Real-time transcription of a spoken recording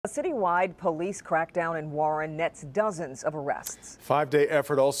A citywide police crackdown in Warren nets dozens of arrests. Five-day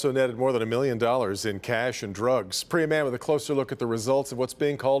effort also netted more than $1 million in cash and drugs. Priya Mann with a closer look at the results of what's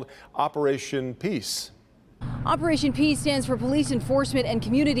being called Operation Peace. Operation Peace stands for police enforcement and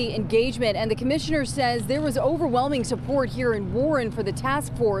community engagement, and the commissioner says there was overwhelming support here in Warren for the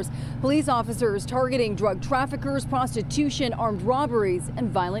task force. Police officers targeting drug traffickers, prostitution, armed robberies,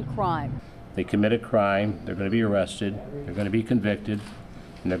 and violent crime. They commit a crime, they're going to be arrested, they're going to be convicted,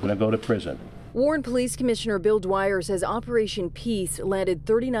 and they're going to go to prison. Warren Police Commissioner Bill Dwyer says Operation Peace landed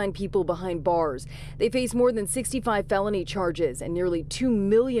 39 people behind bars. They face more than 65 felony charges, and nearly $2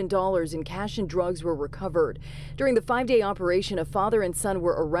 million in cash and drugs were recovered. During the five-day operation, a father and son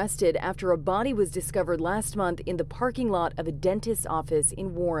were arrested after a body was discovered last month in the parking lot of a dentist's office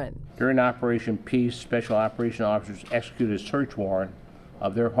in Warren. During Operation Peace, special operation officers executed a search warrant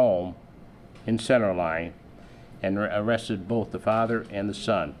of their home in Centerline and arrested both the father and the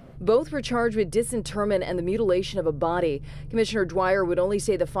son. Both were charged with disinterment and the mutilation of a body. Commissioner Dwyer would only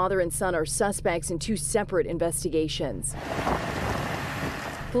say the father and son are suspects in two separate investigations.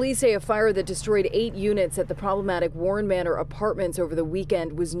 Police say a fire that destroyed 8 units at the problematic Warren Manor apartments over the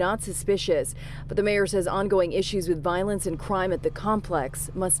weekend was not suspicious, but the mayor says ongoing issues with violence and crime at the complex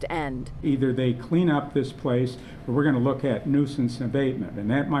must end. Either they clean up this place, or we're going to look at nuisance abatement,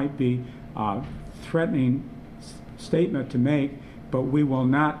 and that might be a threatening statement to make, but we will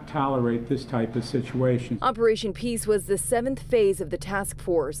not tolerate this type of situation. Operation Peace was the 7th phase of the task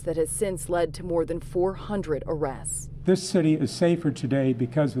force that has since led to more than 400 arrests. This city is safer today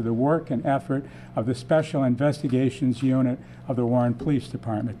because of the work and effort of the Special Investigations Unit of the Warren Police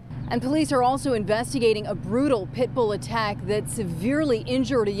Department. And police are also investigating a brutal pit bull attack that severely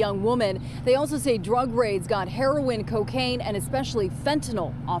injured a young woman. They also say drug raids got heroin, cocaine, and especially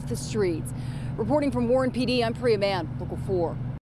fentanyl off the streets. Reporting from Warren PD, I'm Priya Mann, Local 4.